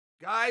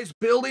Guys,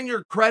 building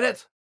your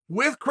credit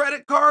with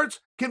credit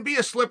cards can be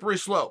a slippery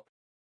slope.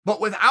 But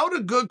without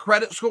a good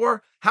credit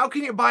score, how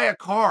can you buy a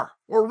car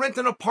or rent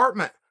an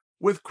apartment?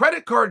 With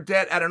credit card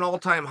debt at an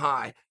all-time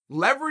high,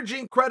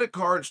 leveraging credit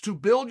cards to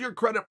build your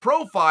credit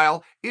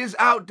profile is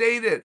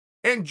outdated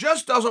and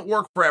just doesn't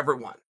work for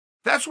everyone.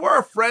 That's where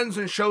our friends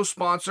and show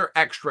sponsor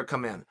Extra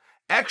come in.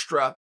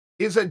 Extra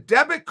is a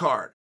debit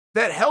card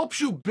that helps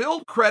you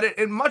build credit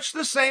in much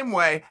the same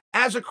way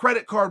as a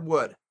credit card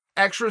would.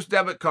 Extra's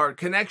debit card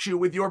connects you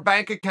with your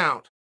bank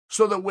account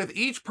so that with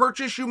each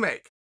purchase you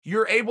make,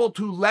 you're able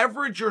to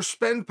leverage your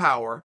spend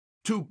power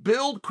to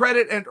build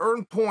credit and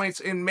earn points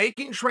in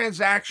making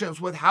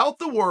transactions without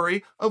the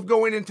worry of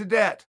going into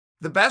debt.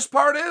 The best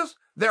part is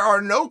there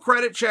are no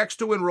credit checks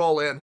to enroll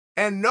in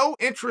and no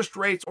interest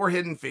rates or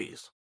hidden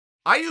fees.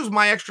 I use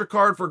my Extra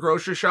card for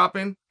grocery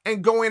shopping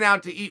and going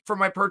out to eat for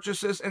my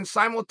purchases, and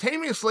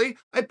simultaneously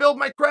I build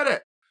my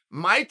credit.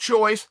 My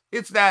choice,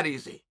 it's that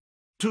easy.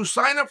 To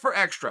sign up for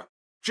Extra,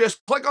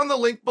 just click on the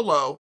link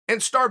below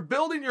and start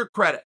building your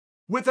credit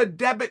with a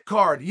debit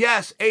card.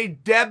 Yes, a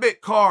debit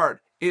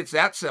card. It's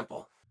that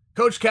simple.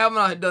 Coach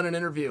Kavanaugh had done an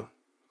interview.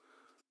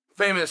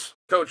 Famous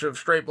coach of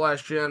Straight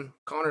Blast Gin,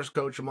 Conor's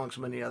coach amongst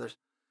many others.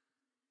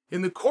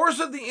 In the course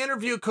of the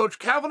interview, Coach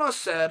Kavanaugh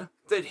said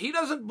that he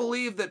doesn't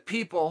believe that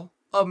people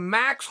of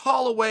Max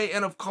Holloway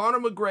and of Conor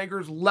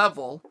McGregor's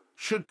level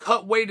should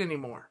cut weight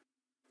anymore.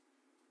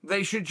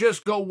 They should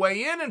just go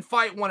weigh in and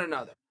fight one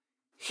another.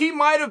 He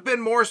might have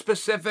been more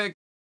specific.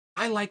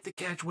 I like the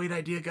catch weight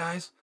idea,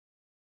 guys.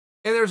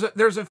 And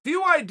there's a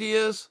few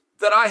ideas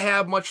that I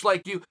have, much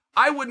like you.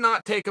 I would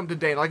not take them to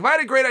Dana. Like, if I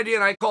had a great idea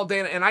and I called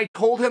Dana and I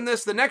told him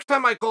this, the next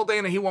time I call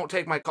Dana, he won't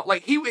take my call.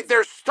 Like,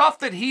 there's stuff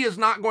that he is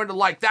not going to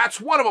like.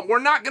 That's one of them. We're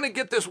not going to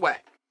get this way.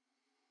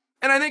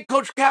 And I think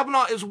Coach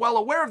Kavanaugh is well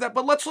aware of that.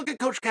 But let's look at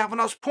Coach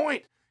Kavanaugh's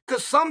point.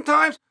 Because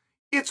sometimes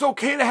it's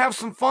okay to have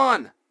some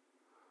fun.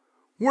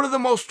 One of the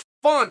most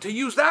fun, to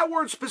use that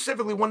word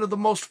specifically, one of the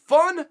most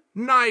fun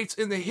nights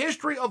in the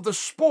history of the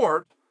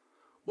sport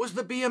was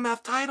the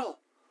BMF title.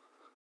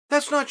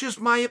 That's not just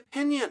my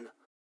opinion.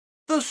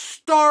 The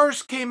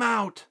stars came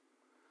out.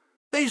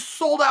 They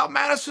sold out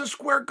Madison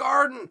Square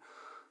Garden.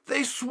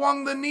 They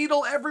swung the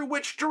needle every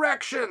which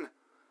direction.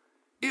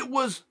 It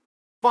was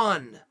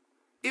fun.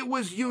 It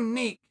was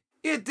unique.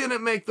 It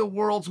didn't make the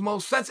world's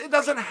most sense. It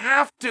doesn't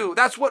have to.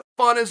 That's what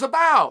fun is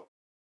about.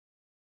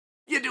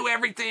 You do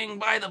everything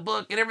by the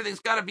book and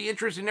everything's got to be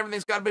interesting,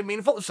 everything's got to be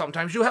meaningful.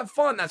 Sometimes you have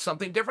fun. That's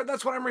something different.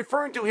 That's what I'm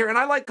referring to here. And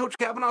I like Coach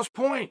Kavanaugh's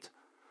point.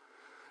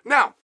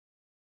 Now,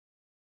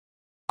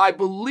 I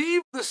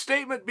believe the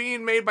statement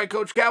being made by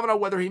Coach Kavanaugh,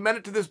 whether he meant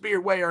it to this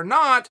way or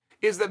not,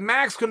 is that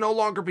Max can no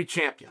longer be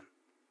champion.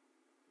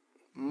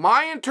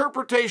 My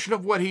interpretation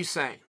of what he's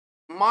saying,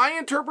 my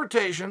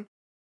interpretation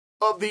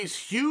of these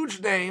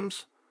huge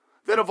names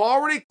that have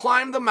already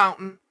climbed the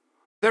mountain,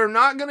 they're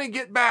not going to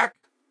get back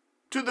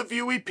to the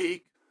Viewy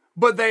Peak,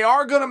 but they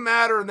are going to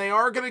matter and they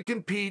are going to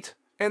compete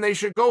and they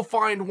should go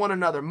find one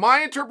another.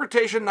 My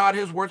interpretation, not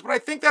his words, but I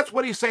think that's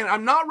what he's saying.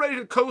 I'm not ready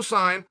to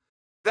co-sign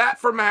that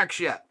for Max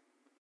yet.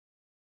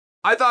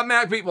 I thought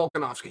Max beat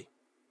Volkanovski.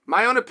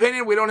 My own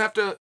opinion, we don't have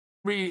to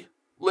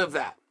relive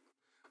that.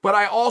 But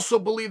I also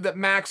believe that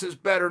Max is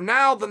better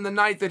now than the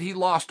night that he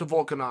lost to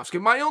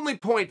Volkanovski. My only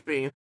point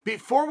being,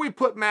 before we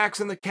put Max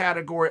in the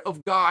category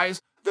of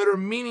guys that are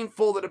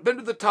meaningful, that have been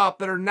to the top,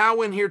 that are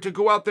now in here to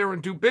go out there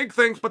and do big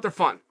things, but they're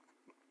fun,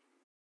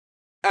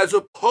 as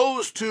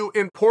opposed to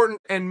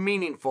important and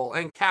meaningful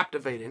and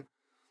captivating,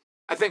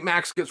 I think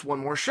Max gets one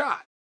more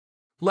shot.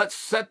 Let's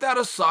set that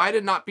aside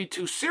and not be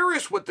too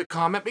serious with the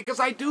comment because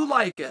I do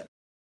like it.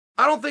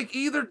 I don't think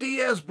either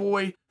Diaz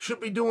boy should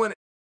be doing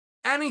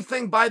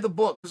anything by the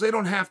book because they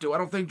don't have to. I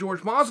don't think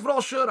George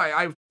Masvidal should.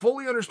 I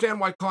fully understand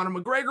why Conor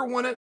McGregor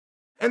won it.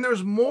 And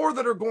there's more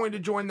that are going to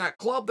join that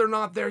club. They're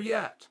not there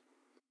yet.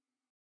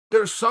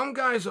 There's some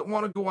guys that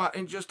want to go out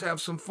and just have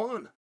some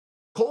fun.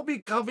 Colby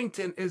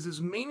Covington is as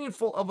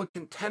meaningful of a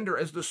contender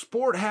as the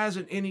sport has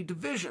in any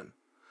division.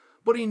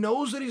 But he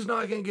knows that he's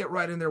not going to get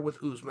right in there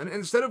with Usman. And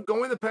instead of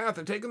going the path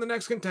and taking the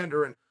next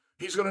contender and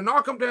he's going to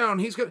knock him down,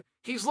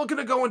 he's looking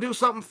to go and do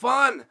something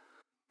fun.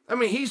 I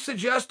mean, he's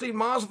suggesting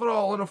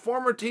Masvidal and a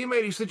former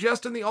teammate. He's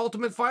suggesting the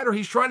Ultimate Fighter.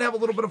 He's trying to have a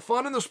little bit of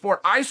fun in the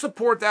sport. I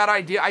support that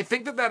idea. I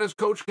think that is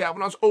Coach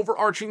Kavanaugh's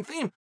overarching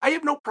theme. I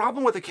have no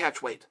problem with the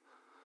catch weight.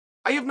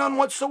 I have none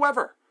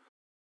whatsoever.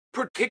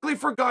 Particularly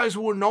for guys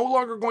who are no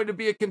longer going to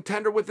be a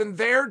contender within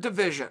their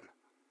division.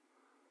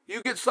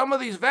 You get some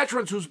of these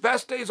veterans whose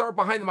best days are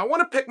behind them. I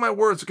want to pick my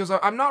words because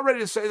I'm not ready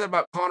to say that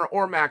about Conor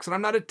or Max, and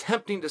I'm not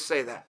attempting to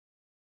say that.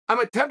 I'm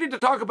attempting to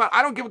talk about,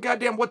 I don't give a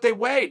goddamn what they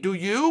weigh. Do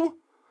you?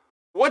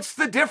 What's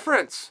the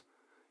difference?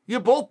 You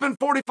both been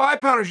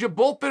 45-pounders. You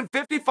both been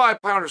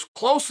 55-pounders.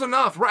 Close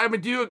enough, right? I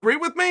mean, do you agree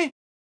with me?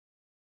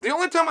 The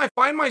only time I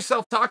find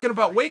myself talking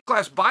about weight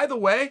class, by the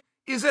way,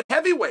 is at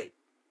heavyweight.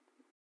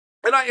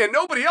 And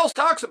nobody else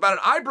talks about it.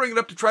 I bring it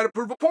up to try to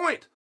prove a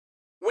point.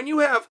 When you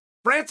have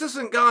Francis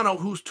Ngannou,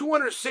 who's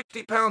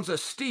 260 pounds of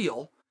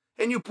steel,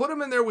 and you put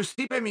him in there with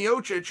Stipe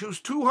Miocic,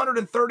 who's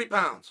 230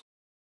 pounds.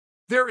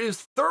 There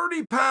is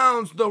 30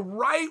 pounds the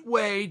right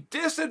way,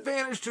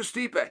 disadvantage to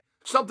Stipe,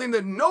 something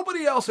that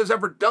nobody else has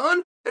ever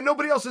done and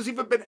nobody else has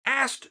even been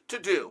asked to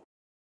do.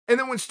 And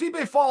then when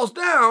Stipe falls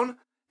down,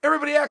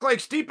 everybody act like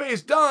Stipe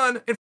is done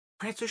and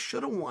Francis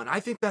should have won. I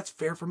think that's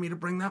fair for me to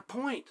bring that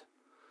point.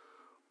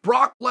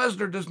 Brock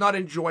Lesnar does not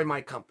enjoy my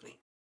company.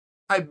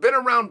 I've been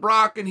around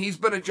Brock and he's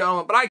been a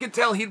gentleman, but I can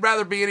tell he'd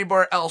rather be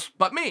anywhere else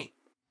but me.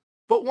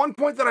 But one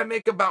point that I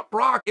make about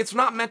Brock, it's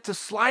not meant to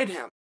slide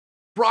him.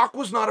 Brock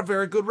was not a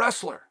very good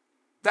wrestler.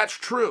 That's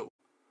true.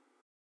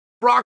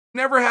 Brock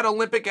never had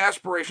Olympic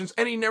aspirations,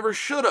 and he never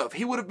should have.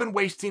 He would have been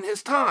wasting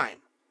his time.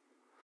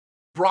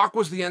 Brock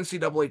was the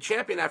NCAA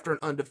champion after an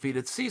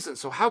undefeated season,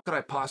 so how could I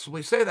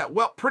possibly say that?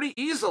 Well, pretty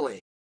easily.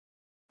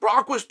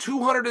 Brock was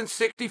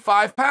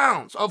 265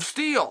 pounds of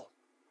steel.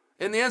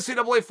 In the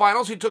NCAA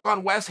finals, he took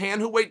on Wes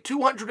Hand, who weighed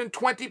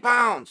 220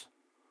 pounds.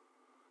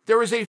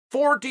 There is a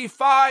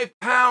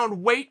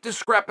 45-pound weight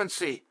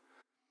discrepancy.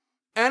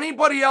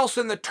 Anybody else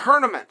in the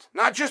tournament,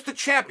 not just the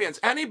champions,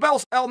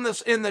 anybody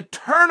else in the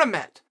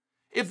tournament,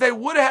 if they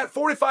would have had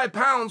 45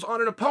 pounds on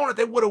an opponent,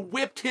 they would have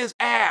whipped his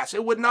ass.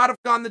 It would not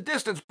have gone the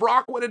distance.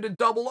 Brock went into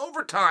double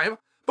overtime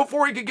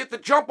before he could get the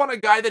jump on a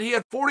guy that he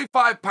had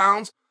 45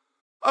 pounds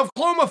of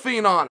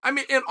clomiphene on. I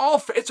mean,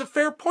 it's a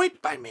fair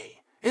point by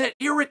me. And it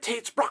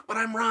irritates Brock, but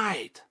I'm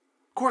right.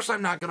 Of course,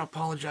 I'm not going to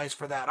apologize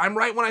for that. I'm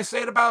right when I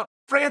say it about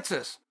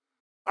Francis.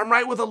 I'm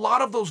right with a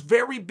lot of those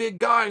very big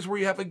guys where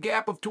you have a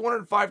gap of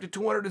 205 to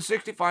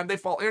 265. They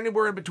fall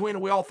anywhere in between,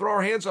 and we all throw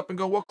our hands up and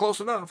go, well, close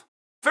enough.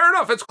 Fair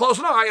enough, it's close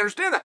enough. I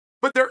understand that.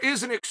 But there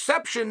is an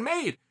exception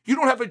made. You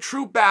don't have a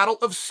true battle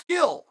of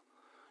skill.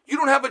 You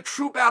don't have a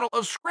true battle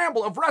of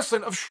scramble, of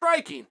wrestling, of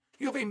striking.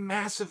 You have a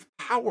massive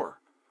power.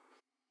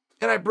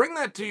 And I bring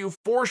that to you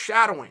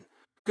foreshadowing.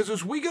 Because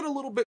as we get a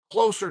little bit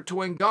closer to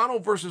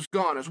Ngannou versus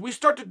Gane, as we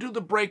start to do the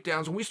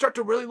breakdowns and we start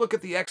to really look at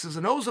the X's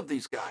and O's of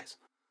these guys,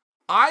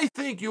 I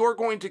think you're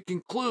going to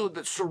conclude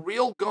that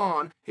Ciryl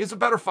Gane is a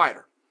better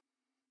fighter,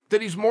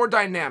 that he's more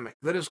dynamic,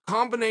 that his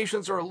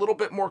combinations are a little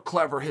bit more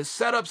clever, his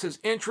setups, his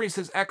entries,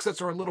 his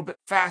exits are a little bit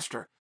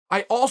faster.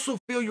 I also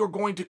feel you're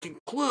going to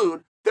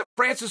conclude that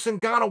Francis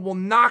Ngannou will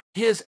knock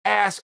his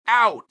ass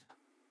out.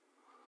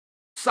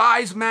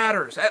 Size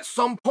matters at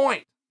some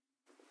point.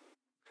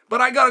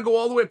 But I got to go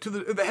all the way up to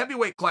the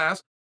heavyweight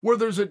class where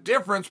there's a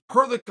difference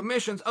per the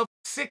commissions of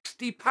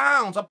 60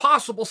 pounds, a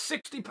possible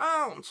 60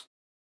 pounds.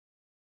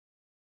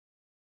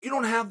 You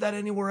don't have that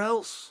anywhere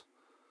else.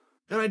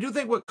 And I do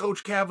think what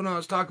Coach Kavanaugh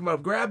is talking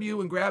about, grab you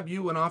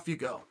and off you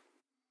go.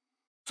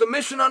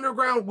 Submission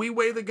Underground, we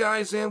weigh the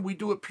guys in. We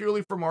do it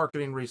purely for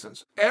marketing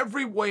reasons.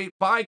 Every weight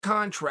by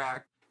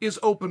contract is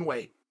open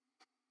weight.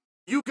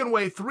 You can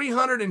weigh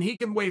 300 and he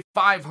can weigh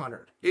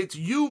 500. It's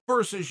you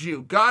versus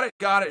you. Got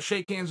it,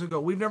 shake hands and go.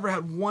 We've never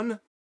had one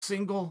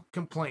single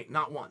complaint.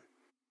 Not one.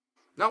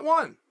 Not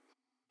one.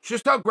 It's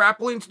just how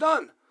grappling's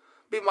done.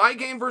 Be my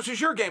game versus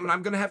your game, and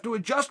I'm going to have to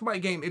adjust my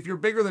game if you're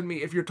bigger than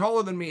me, if you're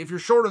taller than me, if you're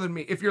shorter than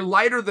me, if you're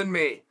lighter than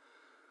me.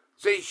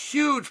 It's a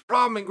huge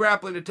problem in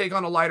grappling to take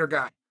on a lighter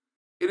guy.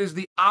 It is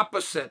the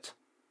opposite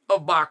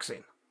of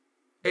boxing.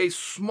 A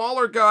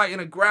smaller guy in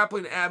a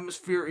grappling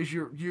atmosphere is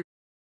your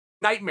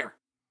nightmare.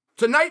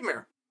 It's a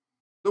nightmare.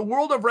 The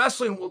world of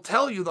wrestling will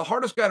tell you the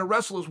hardest guy to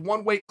wrestle is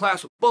one weight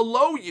class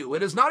below you.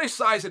 It is not a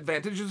size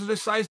advantage, it is a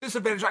size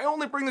disadvantage. I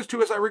only bring this to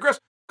you as I regress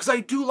because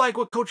I do like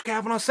what Coach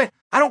Kavanaugh is saying.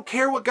 I don't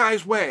care what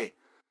guys weigh.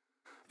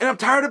 And I'm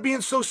tired of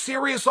being so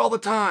serious all the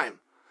time.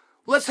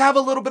 Let's have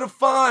a little bit of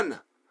fun.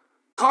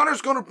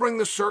 Conor's going to bring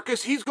the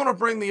circus. He's going to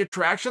bring the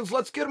attractions.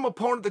 Let's get him an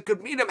opponent that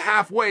could meet him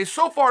halfway.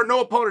 So far,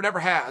 no opponent ever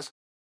has.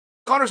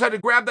 Conor's had to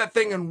grab that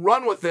thing and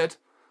run with it.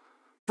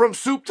 From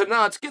soup to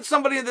nuts, get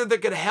somebody in there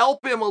that could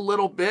help him a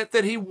little bit,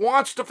 that he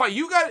wants to fight.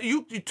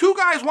 You two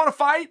guys want to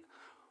fight?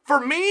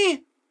 For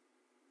me,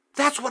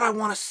 that's what I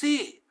want to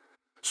see.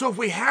 So if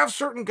we have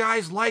certain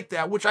guys like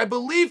that, which I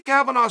believe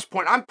Kavanaugh's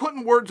point, I'm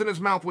putting words in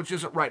his mouth, which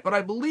isn't right, but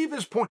I believe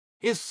his point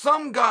is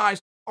some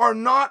guys are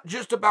not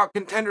just about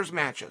contenders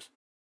matches,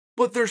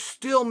 but they're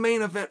still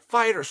main event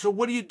fighters. So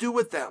what do you do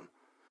with them?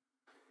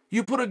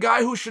 You put a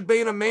guy who should be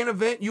in a main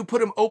event, you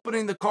put him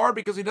opening the card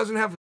because he doesn't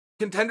have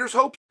contenders'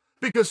 hopes?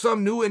 Because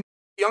some new and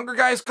younger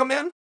guys come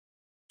in?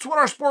 It's what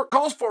our sport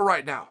calls for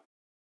right now.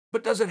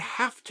 But does it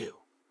have to?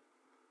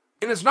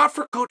 And it's not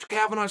for Coach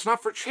Kavanaugh, it's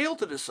not for Chael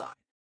to decide.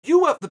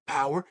 You have the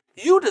power,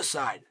 you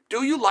decide.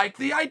 Do you like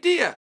the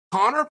idea?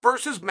 Conor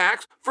versus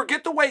Max,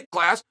 forget the weight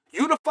class,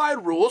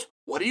 unified rules,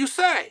 what do you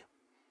say?